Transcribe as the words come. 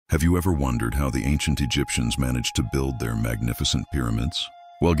Have you ever wondered how the ancient Egyptians managed to build their magnificent pyramids?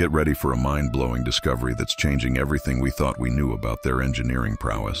 Well, get ready for a mind-blowing discovery that's changing everything we thought we knew about their engineering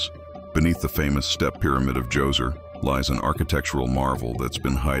prowess. Beneath the famous Step Pyramid of Djoser lies an architectural marvel that's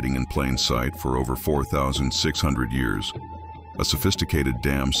been hiding in plain sight for over 4,600 years. A sophisticated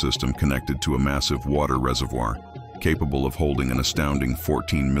dam system connected to a massive water reservoir, capable of holding an astounding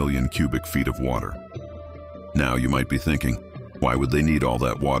 14 million cubic feet of water. Now you might be thinking, why would they need all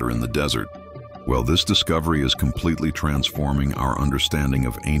that water in the desert? Well, this discovery is completely transforming our understanding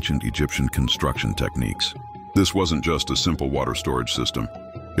of ancient Egyptian construction techniques. This wasn't just a simple water storage system.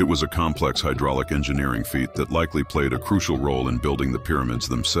 It was a complex hydraulic engineering feat that likely played a crucial role in building the pyramids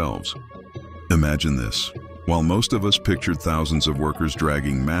themselves. Imagine this. While most of us pictured thousands of workers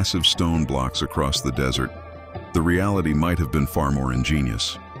dragging massive stone blocks across the desert, the reality might have been far more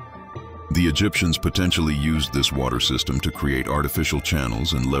ingenious. The Egyptians potentially used this water system to create artificial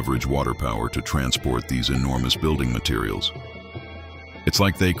channels and leverage water power to transport these enormous building materials. It's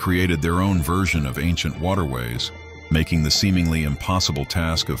like they created their own version of ancient waterways, making the seemingly impossible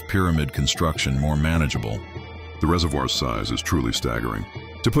task of pyramid construction more manageable. The reservoir's size is truly staggering.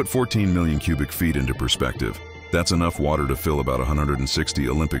 To put 14 million cubic feet into perspective, that's enough water to fill about 160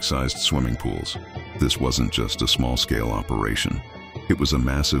 Olympic-sized swimming pools. This wasn't just a small-scale operation. It was a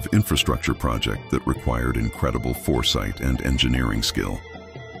massive infrastructure project that required incredible foresight and engineering skill.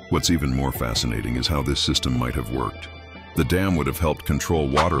 What's even more fascinating is how this system might have worked. The dam would have helped control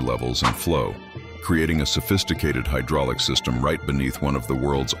water levels and flow, creating a sophisticated hydraulic system right beneath one of the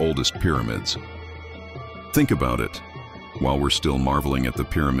world's oldest pyramids. Think about it. While we're still marveling at the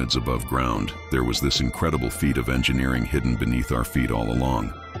pyramids above ground, there was this incredible feat of engineering hidden beneath our feet all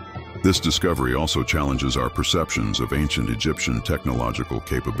along. This discovery also challenges our perceptions of ancient Egyptian technological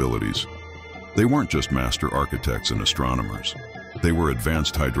capabilities. They weren't just master architects and astronomers. They were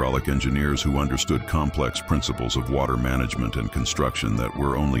advanced hydraulic engineers who understood complex principles of water management and construction that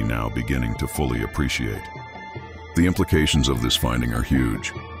we're only now beginning to fully appreciate. The implications of this finding are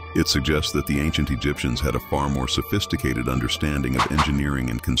huge. It suggests that the ancient Egyptians had a far more sophisticated understanding of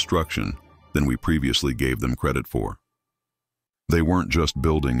engineering and construction than we previously gave them credit for. They weren't just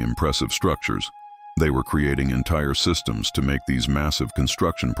building impressive structures. They were creating entire systems to make these massive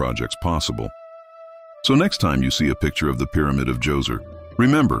construction projects possible. So next time you see a picture of the Pyramid of Djoser,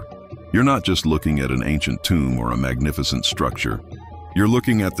 remember, you're not just looking at an ancient tomb or a magnificent structure. You're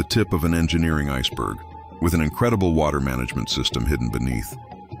looking at the tip of an engineering iceberg, with an incredible water management system hidden beneath.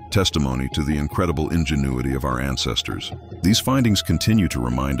 Testimony to the incredible ingenuity of our ancestors. These findings continue to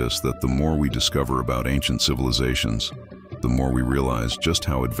remind us that the more we discover about ancient civilizations, the more we realize just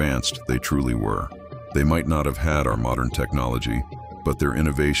how advanced they truly were. They might not have had our modern technology, but their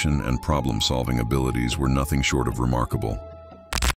innovation and problem-solving abilities were nothing short of remarkable.